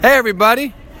Hey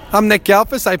everybody, I'm Nick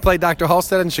Galfus. I play Dr.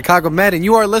 Halstead in Chicago Med, and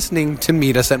you are listening to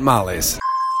Meet Us at Molly's.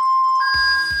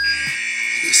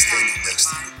 You're standing next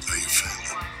to you are your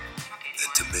family.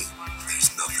 And to me,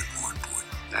 there's nothing more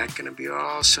important. Not gonna be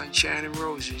all sunshine and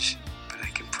roses, but I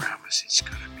can promise it's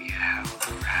gonna be a hell of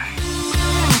a ride.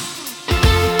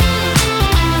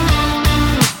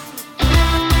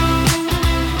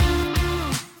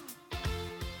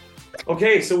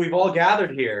 Okay, so we've all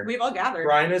gathered here. We've all gathered.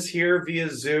 Brian is here via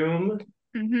Zoom.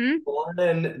 Mm-hmm.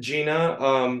 Lauren and Gina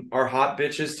are hot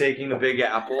bitches taking the Big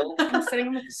Apple. I'm sitting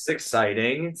on the... It's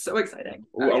exciting. So exciting.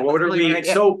 What are we?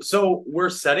 So we're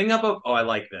setting up a. Oh, I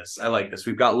like this.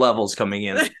 We've got levels coming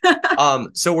in.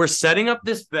 So we're setting up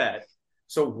this bet.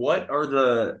 So what are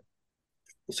the?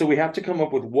 So we have to come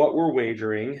up with what we're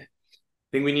wagering. I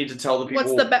think we need to tell the people.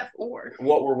 What's the bet for?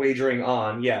 What we're wagering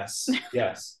on? Yes.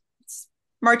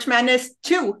 March Madness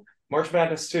 2. March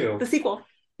Madness 2. The sequel.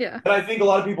 Yeah. And I think a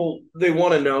lot of people, they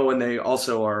want to know, and they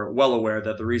also are well aware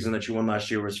that the reason that you won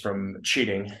last year was from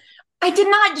cheating. I did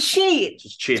not cheat.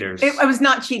 Just cheaters. I was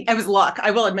not cheating. It was luck. I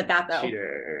will admit that, though.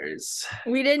 Cheaters.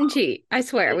 We didn't cheat. I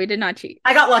swear, we did not cheat.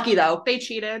 I got lucky, though. They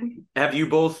cheated. Have you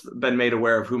both been made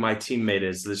aware of who my teammate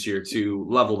is this year to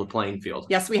level the playing field?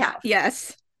 Yes, we have.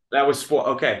 Yes. That was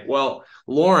okay. Well,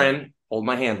 Lauren, hold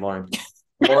my hand, Lauren.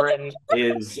 Lauren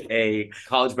is a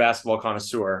college basketball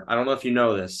connoisseur. I don't know if you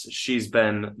know this. She's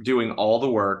been doing all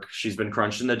the work. She's been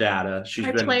crunching the data.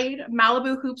 I played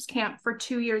Malibu Hoops Camp for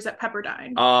 2 years at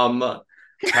Pepperdine.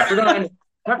 Pepperdine,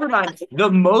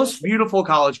 the most beautiful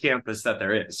college campus that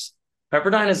there is.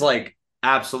 Pepperdine is like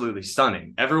absolutely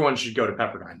stunning. Everyone should go to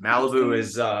Pepperdine. Malibu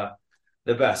is the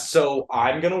best. So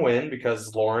I'm gonna win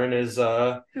because Lauren is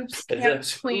Hoops Camp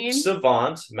queen.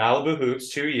 Savant. Malibu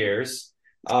Hoops, 2 years.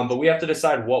 But we have to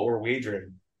decide what we're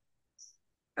wagering.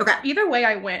 Okay. Either way,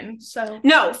 I win. So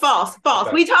no, false.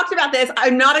 Okay. We talked about this.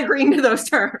 I'm not agreeing to those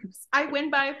terms. I win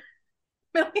by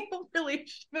really.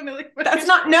 That's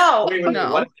not no. Wait,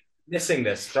 No. what? Missing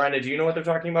this, Brianna. Do you know what they're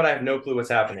talking about? I have no clue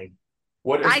what's happening.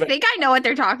 What? I think I know what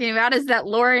they're talking about is that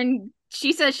Lauren,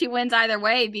 she says she wins either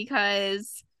way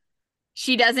because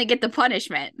she doesn't get the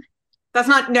punishment. That's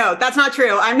not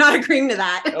true. I'm not agreeing to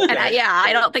that. Okay. And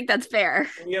I don't think that's fair.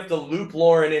 We have to loop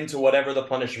Lauren into whatever the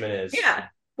punishment is. Yeah.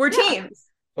 We're teams.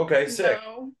 Okay, sick.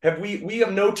 No. We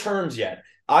have no terms yet.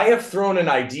 I have thrown an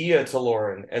idea to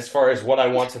Lauren as far as what I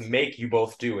want to make you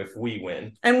both do if we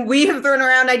win. And we have thrown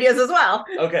around ideas as well.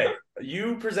 Okay,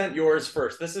 you present yours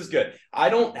first. This is good. I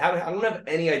don't have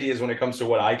any ideas when it comes to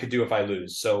what I could do if I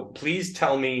lose. So please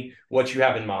tell me what you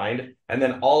have in mind, and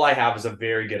then all I have is a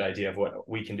very good idea of what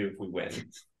we can do if we win.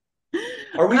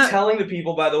 Are we telling the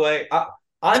people, by the way?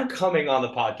 I'm coming on the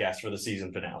podcast for the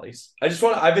season finales.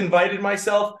 I've invited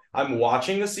myself. I'm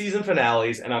watching the season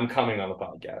finales, and I'm coming on the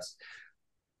podcast.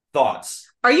 Thoughts?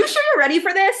 Are you sure you're ready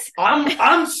for this?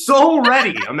 I'm so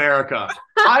ready, America.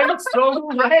 I'm so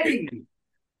ready.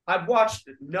 I've watched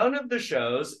none of the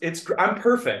shows. I'm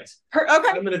perfect. Okay.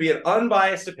 I'm going to be an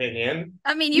unbiased opinion.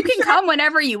 I mean, you can come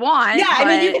whenever you want. Yeah, I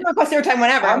mean, you can request your time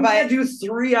whenever. I'm but going to do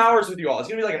 3 hours with you all. It's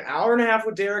going to be like an hour and a half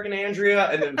with Derek and Andrea,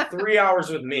 and then 3 hours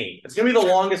with me. It's going to be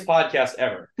the longest podcast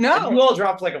ever. No. And you all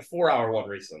dropped like a 4-hour one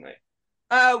recently.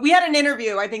 We had an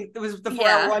interview. I think it was the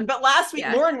 4-hour one. But last week,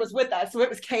 Yeah. Lauren was with us, so it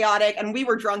was chaotic, and we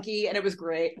were drunky, and it was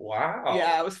great. Wow.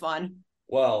 Yeah, it was fun.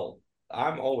 Well,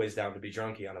 I'm always down to be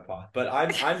drunky on a pod, but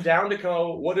I'm down to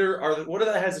go. What are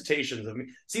the hesitations of me?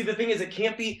 See, the thing is,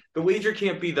 the wager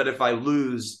can't be that if I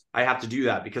lose, I have to do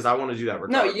that because I want to do that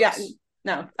regardless.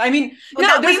 No. I mean,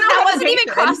 That there's wasn't even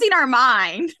hesitation. crossing our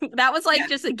mind. That was like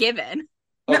just a given.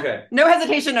 Okay. No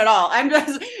hesitation at all. I'm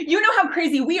just, you know how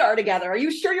crazy we are together. Are you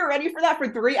sure you're ready for that for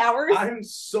 3 hours? I'm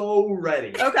so ready.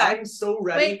 Okay. I'm so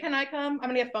ready. Wait, can I come? I'm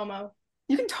gonna get FOMO.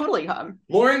 You can totally come.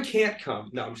 Lauren can't come.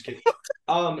 No, I'm just kidding.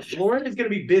 Lauren is going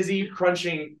to be busy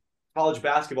crunching college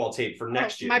basketball tape for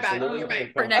next year. My bad. Lauren's You're gonna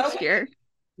right. come. For next year.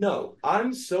 No,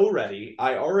 I'm so ready.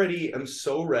 I already am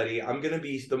so ready. I'm going to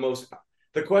be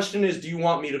the question is, do you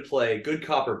want me to play good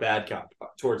cop or bad cop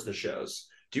towards the shows?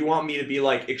 Do you want me to be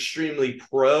like extremely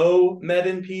pro Med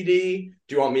and PD?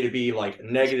 Do you want me to be like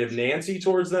negative Nancy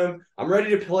towards them? I'm ready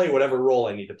to play whatever role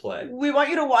I need to play. We want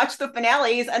you to watch the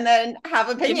finales and then have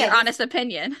Give opinions. your honest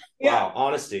opinion. Yeah. Wow,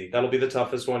 honesty. That'll be the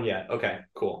toughest one yet. Okay,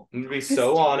 cool. I'm gonna be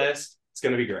so honest. It's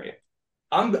gonna be great.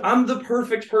 I'm the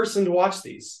perfect person to watch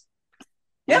these.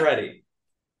 Yeah. I'm ready.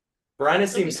 Brianna It'll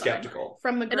seems be fun. skeptical.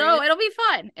 From the It'll be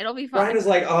fun. It'll be fun. Brianna's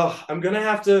like, I'm gonna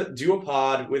have to do a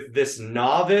pod with this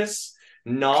novice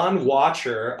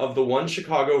non-watcher of the One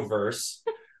Chicago verse.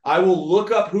 I will look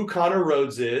up who Connor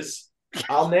Rhodes is.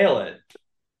 I'll nail it.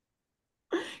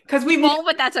 Because We we won't,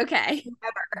 but that's okay.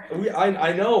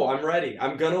 I know. I'm ready.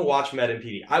 I'm gonna watch Med and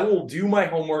PD. I will do my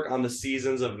homework on the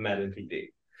seasons of Med and PD,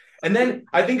 and then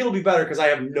I think it'll be better because I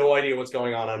have no idea what's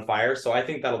going on Fire. So I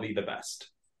think that'll be the best.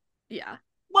 Yeah.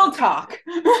 We'll talk.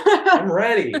 I'm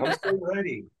ready. I'm so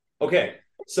ready. Okay,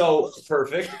 so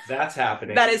perfect. That's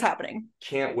happening. That is happening.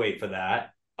 Can't wait for that.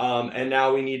 And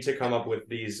now we need to come up with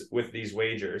these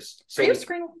wagers. So Are you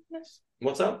screening this?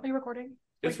 what's up? Are you recording?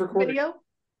 It's Like, recording. Video?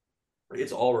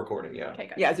 It's all recording. Yeah. Okay,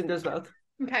 good. Yeah, Zoom does both.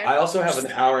 Okay. I also have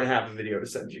an hour and a half of video to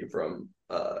send you from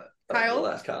the Kyle?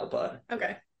 last Kyle pod.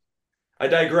 Okay. I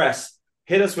digress.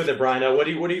 Hit us with it, Bryna. What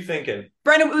are you thinking?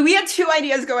 Brandon, we had two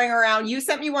ideas going around. You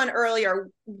sent me one earlier.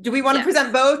 Do we want to Yes.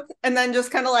 present both and then just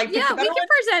kind of like pick Yeah, the we better can one?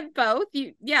 present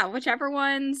both. Whichever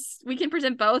ones we can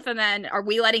present both, and then are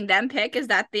we letting them pick? Is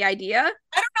that the idea? I don't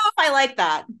know if I like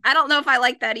that. I don't know if I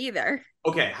like that either.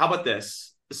 Okay, how about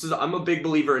this? I'm a big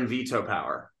believer in veto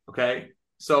power. Okay,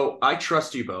 so I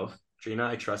trust you both. Gina,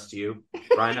 I trust you.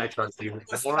 Brian, I trust you.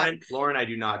 Lauren, I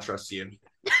do not trust you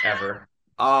ever.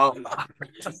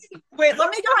 Wait, let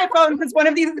me get my phone because one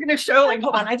of these is going to show. Like,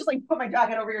 hold on, I just like put my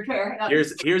jacket over your chair. Hang on.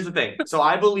 Here's the thing. So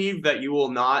I believe that you will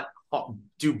not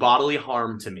do bodily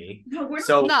harm to me. No, we're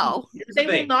So No. here's They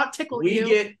the thing. will not tickle we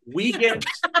you.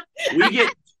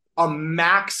 get a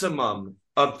maximum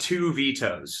of 2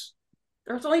 vetoes.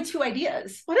 There's only two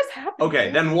ideas. What is happening?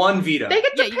 Okay, then 1 veto. They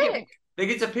get to Yeah, you pick. They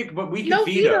get to pick, but we can No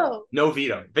veto. veto. No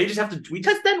veto. They just have to.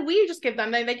 Because then we just give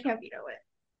them, they can't veto it.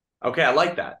 Okay, I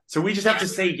like that. So we just have to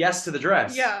say yes to the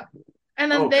dress. Yeah.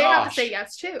 And then Oh, they have gosh. to say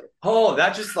yes too. Oh,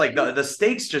 that just like the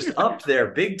stakes just up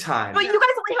there big time. But you guys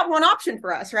only have one option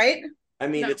for us, right? I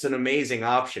mean, No. it's an amazing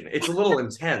option. It's a little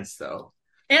intense though.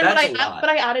 And That's but a lot.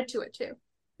 I added to it too.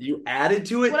 You added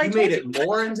to it. What I You made it told you.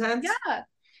 more intense. Yeah.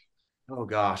 Oh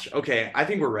gosh. Okay, I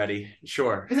think we're ready.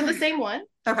 Sure. Is it the same one?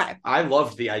 Okay. I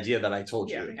loved the idea that I told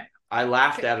you. Yeah. Okay. I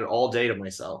laughed Okay. at it all day to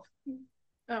myself,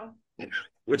 Oh.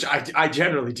 which I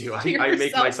generally do. I make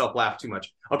yourself. myself laugh too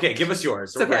much. Okay, give us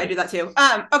yours. It's okay, I do that too.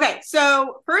 Okay,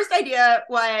 so first idea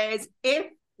was if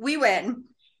we win,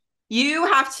 you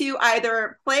have to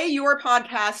either play your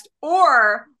podcast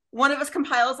or one of us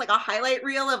compiles like a highlight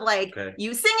reel of like Okay.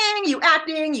 you singing, you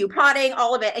acting, you prodding,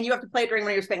 all of it, and you have to play it during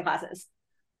one of your spin classes.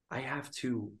 I have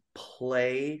to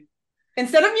play.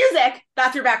 Instead of music,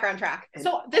 that's your background track.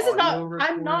 So this is not, audio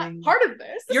I'm not recording. part of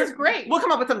this. This is great. We'll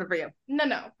come up with something for you. No.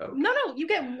 Okay. No, you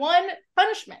get one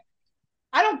punishment.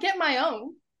 I don't get my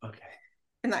own. Okay.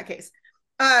 In that case.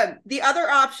 The other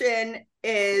option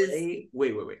is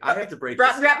Wait. I have to break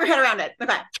wrap this. your head around it.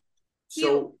 Okay.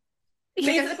 So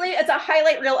Basically, it's a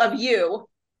highlight reel of you,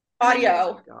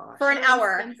 audio, gosh. for an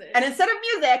hour. Expensive. And instead of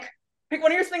music, pick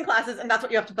one of your spin classes, and that's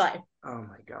what you have to play. Oh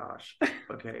my gosh.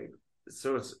 Okay.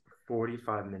 So it's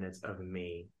 45 minutes of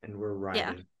me and we're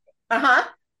writing. Uh-huh.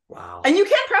 Wow. And you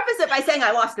can preface it by saying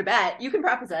I lost a bet. You can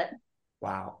preface it.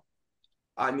 Wow.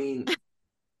 I mean,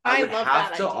 I I would love have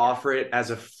that to idea. offer it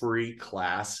as a free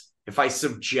class. If I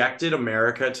subjected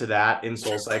America to that in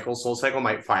Soul Cycle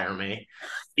might fire me.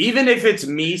 Even if it's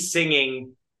me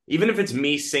singing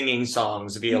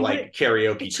songs via You like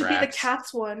karaoke It should tracks. be the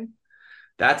cats one.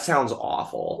 That sounds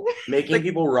awful. Making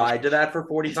people ride to that for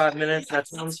 45 minutes. That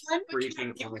sounds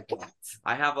freaking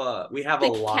awful. We have a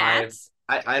The live. cats.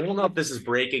 I don't know if this is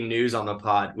breaking news on the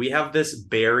pod. We have this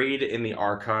buried in the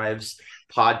archives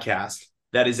podcast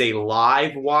that is a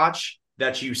live watch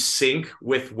that you sync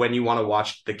with when you want to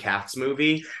watch the Cats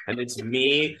movie. And it's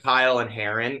me, Kyle, and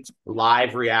Heron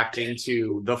live reacting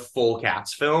to the full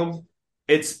Cats film.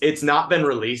 It's not been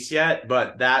released yet,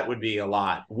 but that would be a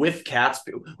lot with Cats.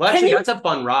 Well, actually, that's a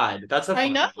fun ride. That's a fun I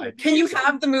know. ride. Can you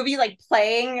have the movie like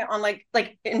playing on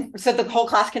so the whole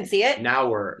class can see it? Now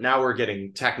we're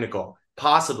getting technical.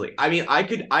 Possibly. I mean, I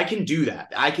can do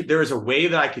that. There is a way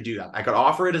that I could do that. I could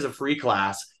offer it as a free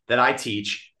class that I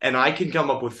teach, and I can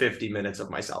come up with 50 minutes of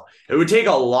myself. It would take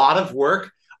a lot of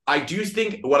work. I do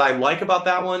think what I like about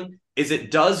that one is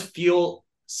it does feel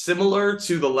similar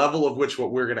to the level of which what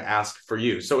we're going to ask for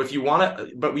you. So if you want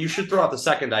to, but you should throw out the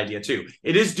second idea too.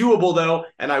 It is doable though,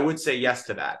 and I would say yes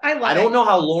to that. I don't know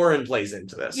how Lauren plays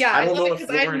into this. Yeah, I don't love know it if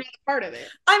because I'm Lauren. not a part of it.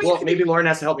 I mean, Well, maybe Lauren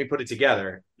has to help me put it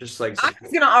together. Just like I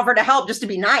was gonna offer to help just to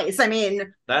be nice. I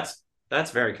mean, that's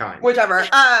very kind. whichever.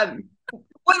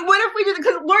 What if we did?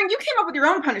 Because Lauren, you came up with your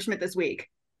own punishment this week.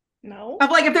 No. Of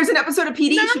like, if there's an episode of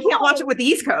PD, she can't watch it with the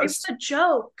East Coast. It's a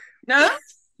joke. No,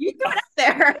 you threw it out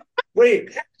there.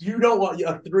 Wait, you don't want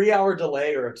a 3-hour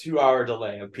delay or a 2-hour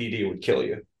delay of PD would kill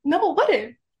you. No, it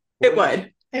wouldn't. It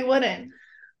would. It wouldn't.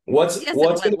 What's Yes,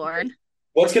 what's it would, gonna, Lauren.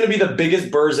 what's going to be the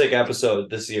biggest Berzik episode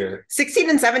this year? 16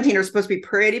 and 17 are supposed to be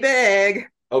pretty big.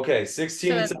 Okay,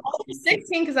 16. So-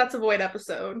 16 because that's a Void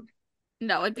episode.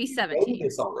 No, it'd be You know 17.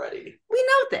 this already. We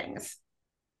know things.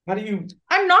 How do you?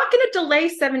 I'm not going to delay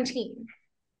 17.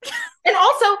 And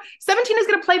also, 17 is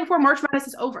going to play before March Madness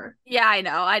is over. Yeah, I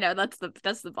know. That's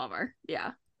the bummer.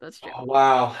 Yeah, that's true. Oh,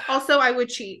 wow. Also, I would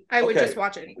cheat. I would Okay. just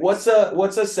watch it anyway. What's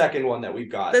a second one that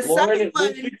we've got? The Lauren, second we'll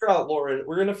one- figure out Lauren.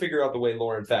 We're gonna figure out the way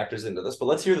Lauren factors into this, but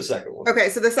let's hear the second one. Okay,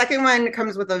 so the second one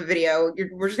comes with a video.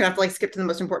 We're just gonna have to like skip to the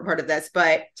most important part of this,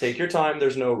 but Take your time.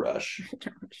 There's no rush.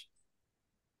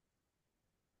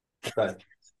 Okay.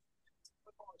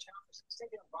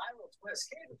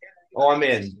 Oh, I'm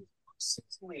in.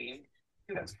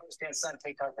 You have to stand sun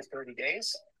TikTok for 30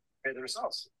 days. Here are the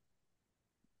results.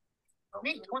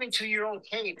 Meet 22-year-old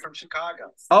Kate from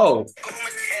Chicago. Oh,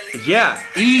 yeah,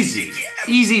 easy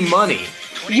money.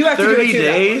 you have to do it 30 too, though.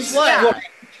 days. Yeah.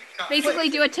 Basically,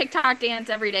 do a TikTok dance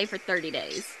every day for 30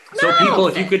 days. So people,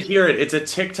 if you could hear it, it's a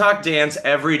TikTok dance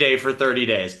every day for 30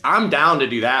 days. I'm down to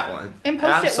do that one. And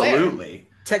post it where? Absolutely.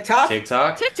 TikTok.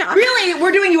 TikTok. Really,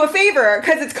 we're doing you a favor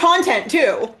because it's content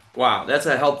too. Wow, that's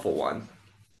a helpful one.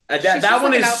 That just one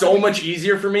looking is out so for me. much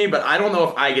easier for me, but I don't know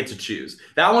if I get to choose.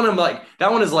 That one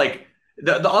is like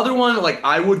the other one, like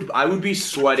I would be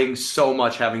sweating so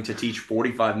much having to teach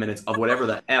 45 minutes of whatever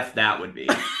the F that would be.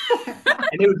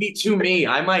 And it would be to me.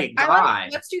 I might die.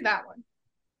 Let's do that one.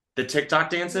 The TikTok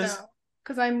dances? No,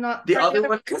 because I'm not. The other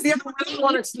one? Because the other one, You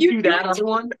want us to do that other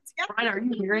one? Brian, are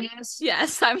you hearing this?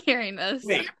 Yes, I'm hearing this.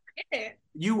 Wait,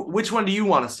 which one do you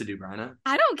want us to do, Brianna?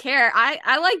 I don't care.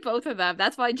 I like both of them.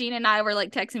 That's why Gina and I were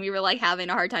like texting. We were like having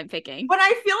a hard time picking. But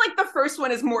I feel like the first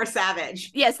one is more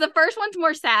savage. Yes, the first one's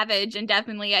more savage, and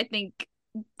definitely I think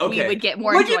we Okay. would get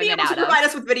more Would you be enjoyment able to out of. provide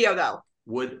us with video though?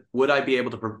 Would I be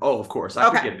able to oh, of course. I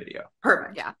could Okay. get video.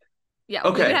 Perfect. Yeah. Yeah,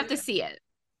 Okay. we would have to see it.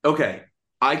 Okay.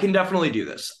 I can definitely do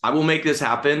this. I will make this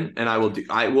happen, and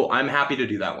I'm happy to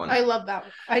do that one. I love that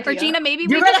idea. Regina, maybe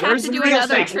You're we just gonna- have Here's to the do real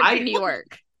another thing. trip to New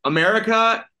York.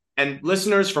 America and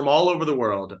listeners from all over the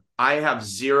world, I have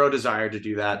zero desire to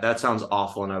do that. That sounds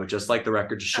awful, and I would just like the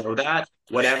record to show that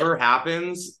whatever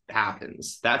happens,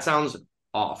 happens. That sounds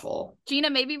awful. Gina,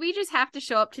 maybe we just have to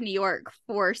show up to New York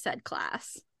for said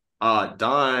class.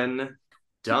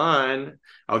 Done.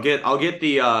 I'll get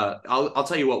the I'll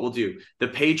tell you what we'll do. The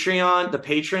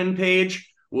patron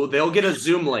page, they'll get a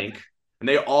Zoom link and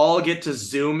they all get to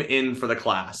Zoom in for the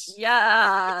class.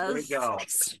 Yes.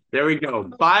 There we go.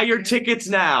 Buy your tickets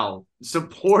now.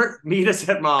 Support Meet Us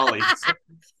at Molly's.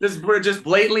 We're just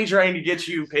blatantly trying to get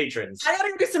you patrons. I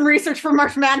gotta go do some research for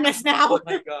March Madness now. Oh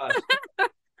my god.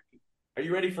 Are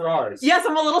you ready for ours? Yes,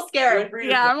 I'm a little scared.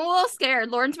 Yeah, I'm a little scared.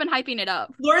 Lauren's been hyping it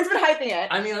up. Lauren's been hyping it.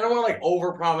 I mean, I don't want to like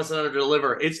overpromise and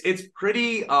underdeliver. It's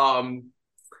pretty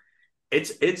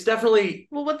it's definitely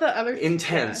Well, with the other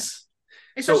intense.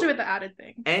 yeah. Especially So- with the added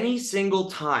thing. Any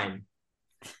single time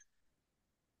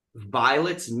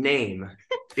Violet's name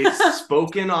is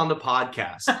spoken on the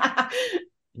podcast,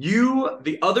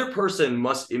 the other person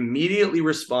must immediately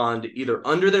respond either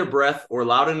under their breath or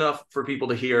loud enough for people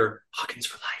to hear Hawkins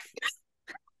for life.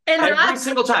 And Every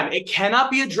single time. It cannot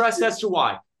be addressed as to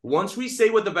why. Once we say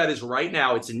what the bet is right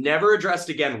now, it's never addressed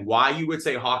again why you would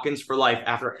say Hawkins for life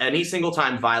after any single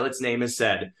time Violet's name is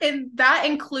said. and that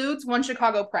includes One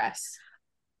Chicago Press.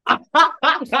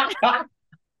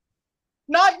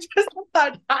 Not just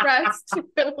that press too.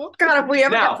 God, if we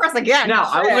ever Now- get press again. Now,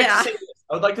 I would like Yeah. to say this.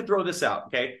 I would like to throw this out,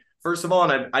 okay? First of all,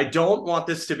 and I don't want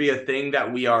this to be a thing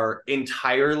that we are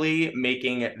entirely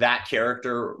making that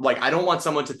character. Like, I don't want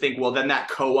someone to think, well, then that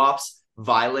co-ops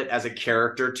Violet as a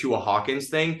character to a Hawkins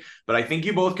thing. But I think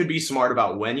you both could be smart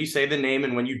about when you say the name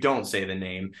and when you don't say the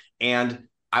name. And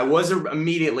I was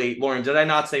immediately, Lauren, did I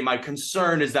not say my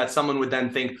concern is that someone would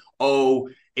then think, oh,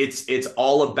 it's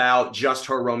all about just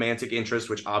her romantic interest,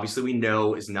 which obviously we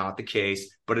know is not the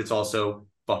case, but it's also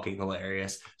fucking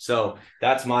hilarious. So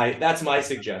that's my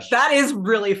suggestion. That is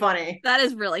really funny. That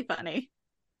is really funny.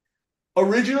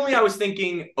 Originally, I was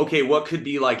thinking, okay, what could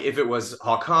be like if it was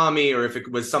Hawkami or if it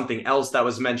was something else that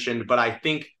was mentioned. But I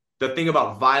think the thing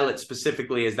about Violet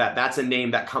specifically is that that's a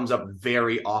name that comes up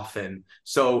very often.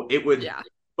 So it would, Yeah.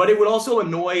 but it would also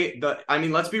annoy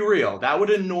let's be real. That would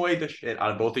annoy the shit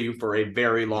out of both of you for a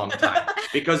very long time.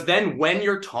 Because then when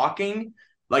you're talking,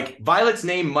 like Violet's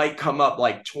name might come up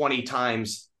like 20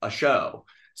 times a show.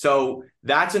 So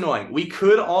that's annoying. We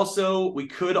could also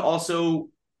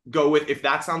go with, if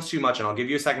that sounds too much, and I'll give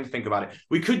you a second to think about it,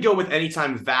 we could go with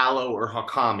anytime Valo or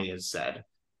Hakami is said.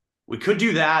 We could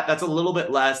do that. That's a little bit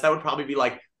less. That would probably be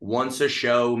like once a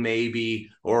show, maybe,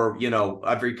 or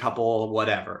every couple,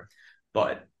 whatever.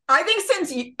 But I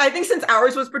think since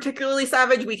ours was particularly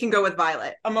savage, we can go with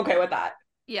Violet. I'm okay with that.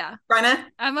 Yeah, Brenna?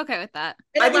 I'm okay with that.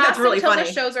 It I think that's lasts really until funny.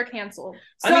 the shows are canceled.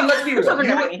 I mean, let's be real. Something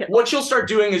that I- What you'll start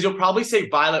doing is you'll probably say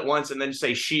Violet once and then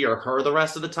say she or her the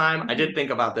rest of the time. I did think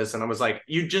about this and I was like,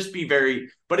 you'd just be very,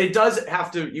 but it does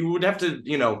have to, you would have to,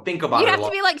 think about You it have a to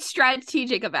lot. be like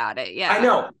strategic about it. Yeah, I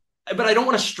know, but I don't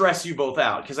want to stress you both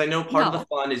out because I know part of No. the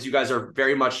fun is you guys are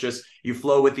very much just, you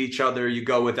flow with each other, you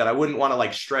go with it. I wouldn't want to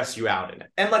like stress you out in it.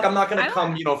 And like, I'm not going to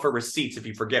come, for receipts if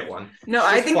you forget one. No, It's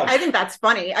I just think fun. I think that's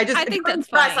funny. I think that's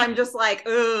stress, funny. I'm just like,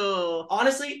 ooh.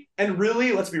 Honestly, and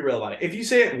really, let's be real about it. If you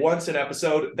say it once an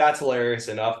episode, that's hilarious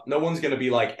enough. No one's going to be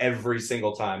like every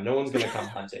single time. No one's going to come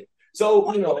hunting. So,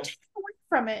 Away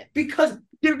from it. because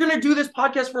they're going to do this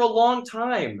podcast for a long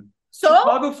time. So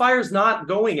Chicago Fire's not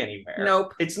going anywhere.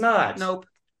 Nope. It's not. Nope.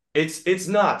 It's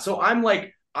not. So I'm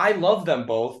like, I love them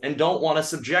both and don't want to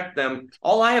subject them.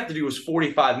 All I have to do is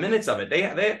 45 minutes of it.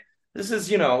 This is,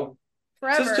 Forever.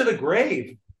 this is to the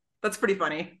grave. That's pretty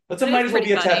funny. That's It might is as well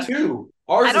be a pretty funny. tattoo.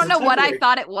 Ours I don't is know what I temporary.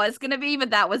 thought it was gonna be, but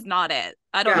that was not it.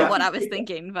 I don't Yeah. know what I was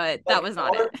thinking, but that was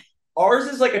not it. Ours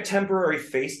is like a temporary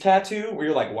face tattoo where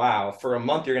you're like, wow, for a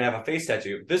month you're gonna have a face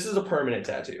tattoo. This is a permanent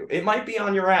tattoo. It might be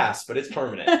on your ass, but it's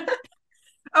permanent.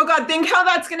 Oh God, think how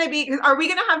that's gonna be. 'Cause are we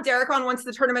gonna have Derek on once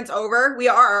the tournament's over? We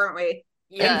are, aren't we?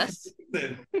 Yes.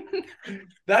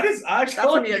 That is, I'm That's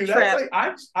telling gonna be a you, trip. that's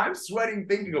like, I'm sweating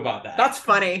thinking about that. That's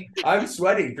funny. I'm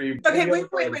sweating for you. Okay,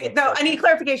 wait. No, I need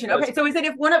clarification. Okay, so is it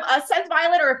if one of us says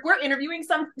Violet, or if we're interviewing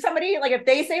somebody, like if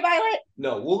they say Violet?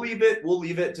 No, we'll leave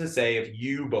it to say if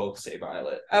you both say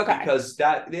Violet. Okay. Because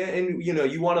that, and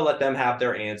you want to let them have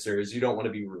their answers. You don't want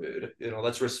to be rude.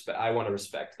 Let's respect. I want to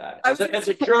respect that. As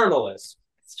a journalist,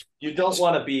 you don't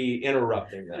want to be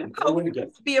interrupting them. I wouldn't get.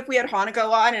 Be if we had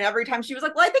Hanako on, and every time she was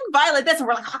like, "Well, I think Violet this," and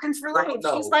we're like, "Hawkins for life."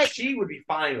 No, She's like, she would be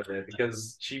fine with it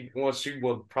because she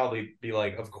would probably be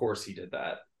like, of course he did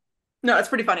that. "No, it's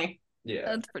pretty funny." Yeah.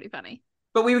 That's pretty funny.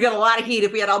 But we would get a lot of heat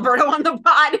if we had Alberto on the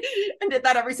pod and did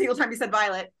that every single time he said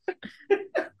Violet.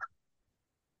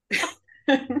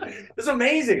 It's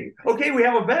amazing. Okay, we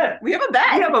have a bet. We have a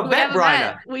bet. We have a We bet, have a Bryna.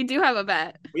 bet. We do have a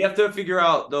bet. We have to figure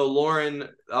out though, Lauren.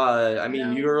 I mean,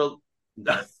 No. you're All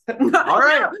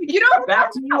right. You don't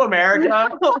Back to you, America.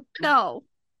 No.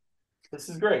 This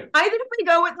is great. I think we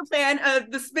go with the plan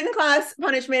of the spin class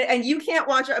punishment, and you can't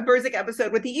watch a Berserk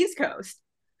episode with the East Coast.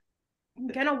 I'm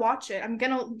gonna watch it.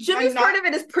 Jimmy's part of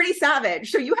it is pretty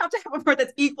savage, so you have to have a part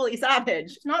that's equally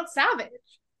savage. It's not savage.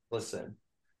 Listen,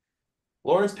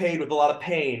 Lauren's paid with a lot of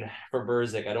pain for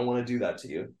Berzik. I don't want to do that to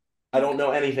you. I don't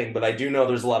know anything, but I do know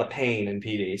there's a lot of pain in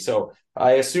PD. So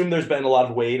I assume there's been a lot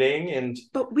of waiting and.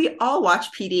 But we all watch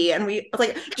PD, and we was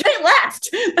like, Jay left.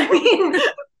 I mean,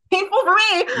 painful for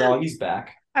me. No, he's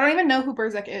back. I don't even know who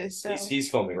Berserk is. So He's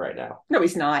filming right now. No,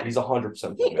 he's not. He's 100%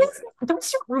 He filming. is. Don't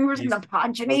start rumors in the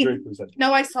pod, Jimmy. 100%.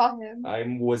 no, I saw him. I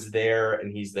was there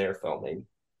and he's there filming.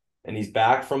 And he's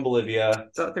back from Bolivia.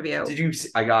 So review. Did you see?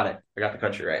 I got it. I got the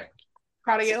country right.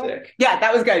 Proud of you. Sick. Yeah,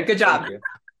 that was good. Good job. Thank you.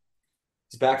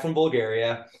 He's back from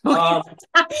Bulgaria. Oh,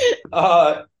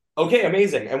 Okay,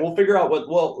 amazing. And we'll figure out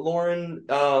Lauren,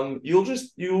 you I'll can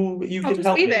just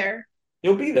help be me. there.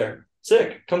 You'll be there.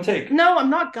 Sick. Come take. No, I'm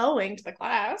not going to the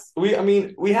class. We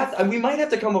might have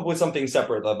to come up with something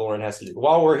separate that Lauren has to do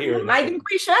while we're here. I think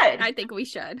we should. I think we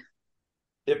should.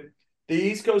 If the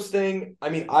East Coast thing, I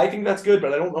think that's good,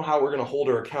 but I don't know how we're gonna hold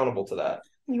her accountable to that.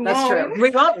 You That's won't. true. We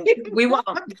won't. We won't.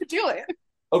 I'm gonna do it.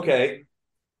 Okay,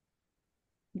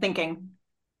 Thinking.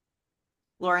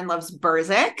 Lauren loves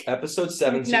Berzik. episode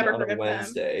 17 Never on heard a of them.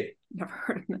 Wednesday. Never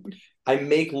heard of them. I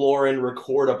make Lauren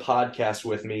record a podcast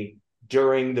with me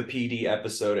during the PD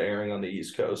episode airing on the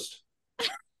East Coast.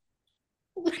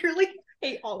 Literally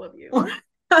hate all of you.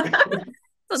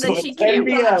 So then at she 10 can't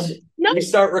p.m., watch. No, we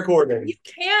start recording. you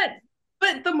can't.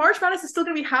 But the March Madness is still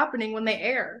gonna be happening when they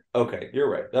air. Okay, you're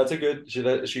right. That's a good. She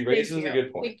raises Thank a you.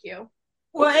 good point. Thank you.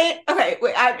 Wait. Okay.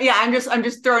 Wait. I'm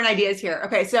just throwing ideas here.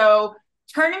 Okay. So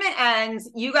tournament ends.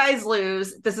 You guys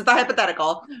lose. This is the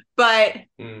hypothetical, but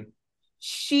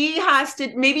she has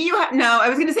to. Maybe you have. No, I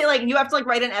was gonna say like you have to like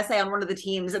write an essay on one of the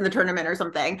teams in the tournament or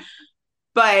something.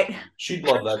 But She'd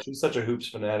love that. She's such a hoops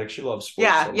fanatic. She loves sports.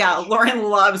 so yeah. much. Lauren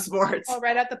loves sports. All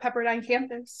right at the Pepperdine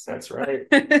campus. That's right.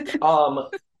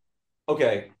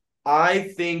 Okay. I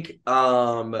think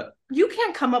You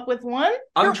can't come up with one.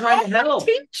 I'm You're trying on to help.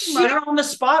 team. You're on the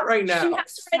spot right She now.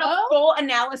 has to write a full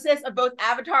analysis of both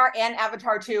Avatar and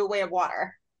Avatar 2 Way of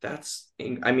Water.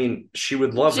 She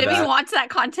would love Jimmy that. wants that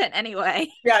content anyway.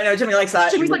 Yeah, I know. Jimmy likes that.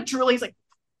 Jimmy's like drooling. He's like,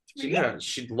 Yeah,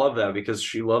 she'd love that because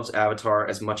she loves Avatar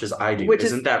as much as I do. Which is-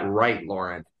 Isn't that right,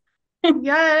 Lauren?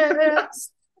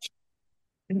 yes.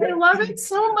 I love it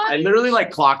so much. I literally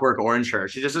like Clockwork Orange her.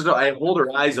 She just doesn't. I hold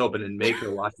her eyes open and make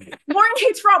her watch me. Lauren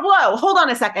hates Rob Lowe. Hold on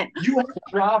a second. You have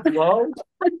Rob Lowe?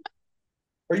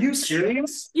 Are you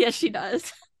serious? Yes, she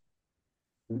does.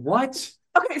 What?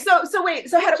 Okay, so wait.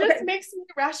 So how It do just makes me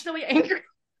irrationally angry.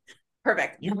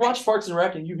 Perfect. You watch Parks and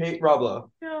Rec and you hate Rob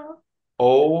Lowe. Yeah.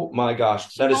 Oh my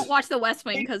gosh. She That won't is watch The West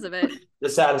Wing because of it. the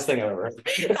saddest thing I've ever heard.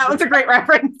 That was a great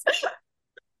reference.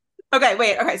 Okay,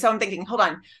 wait. Okay, so I'm thinking, hold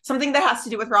on. Something that has to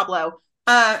do with Rob Lowe.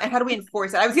 And how do we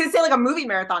enforce it? I was going to say like a movie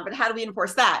marathon, but how do we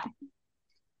enforce that?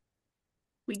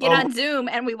 We get on Zoom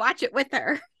and we watch it with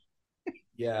her.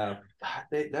 Yeah.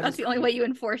 That's the only way you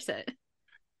enforce it.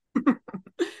 But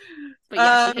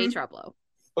yeah, she hates Rob Lowe.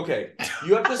 Okay.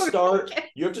 You have to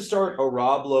start a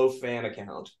Rob Lowe fan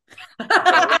account.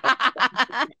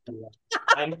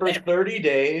 And for 30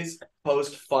 days,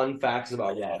 post fun facts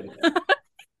about Rob.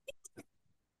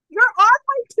 You're on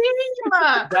my team.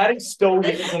 That is so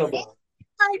reasonable.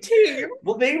 My team.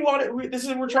 Well, they want it.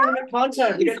 We're trying to make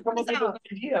content. We got to come up with an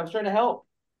idea. I was trying to help.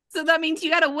 So that means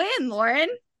you got to win, Lauren.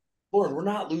 Lauren, we're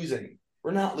not losing.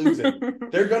 We're not losing.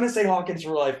 They're gonna say Hawkins for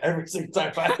life every single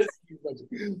time.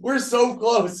 We're so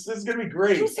close. This is gonna be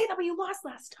great. You say that when you lost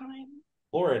last time.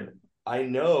 Lauren, I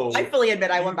know. I fully admit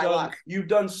I won by luck. You've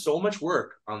done so much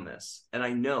work on this, and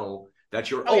I know that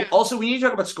you're. Oh, yeah. Also, we need to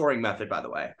talk about scoring method. By the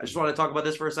way, I just want to talk about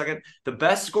this for a second. The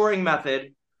best scoring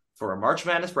method for a March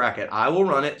Madness bracket, I will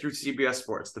run it through CBS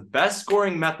Sports. The best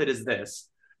scoring method is this: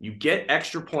 you get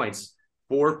extra points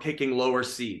for picking lower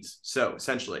seeds. So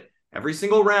essentially, every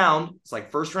single round, it's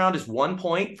like first round is 1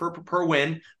 point per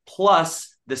win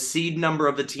plus the seed number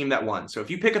of the team that won. So if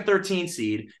you pick a 13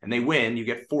 seed and they win, you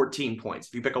get 14 points.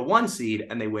 If you pick a 1 seed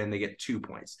and they win, they get 2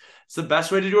 points. It's the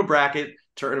best way to do a bracket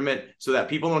tournament so that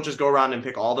people don't just go around and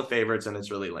pick all the favorites and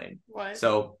it's really lame. What?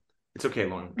 So it's okay,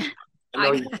 Lauren. I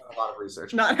know you've done a lot of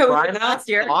research. Not how Brianna, last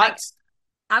year. thoughts?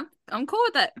 I'm cool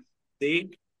with it.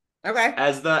 See? Okay.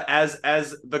 As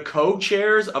the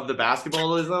co-chairs of the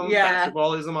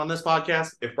basketballism on this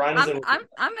podcast, if Brian is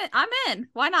I'm in.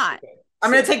 Why not? I'm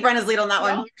going to take Brenna's lead on that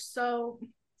one. So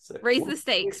Raise the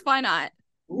stakes. Why not?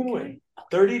 Win.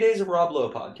 30 days of Rob Lowe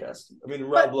podcast. I mean,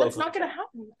 Rob Lowe. That's not going to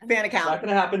happen. Fan It's not account.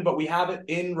 going to happen, but we have it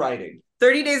in writing.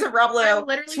 30 days of Rob Lowe. I'm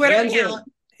literally Twitter Hands in.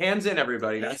 account. Hands in,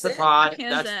 everybody. That's the Hands pod.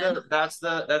 Hands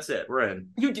That's it. We're in.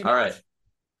 You do All not. right.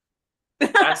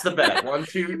 That's the bet. 1,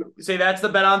 2. Say that's the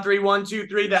bet on 3. 1, 2,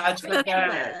 3. That's the bet.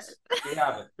 We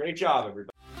have it. Great job,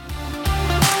 everybody.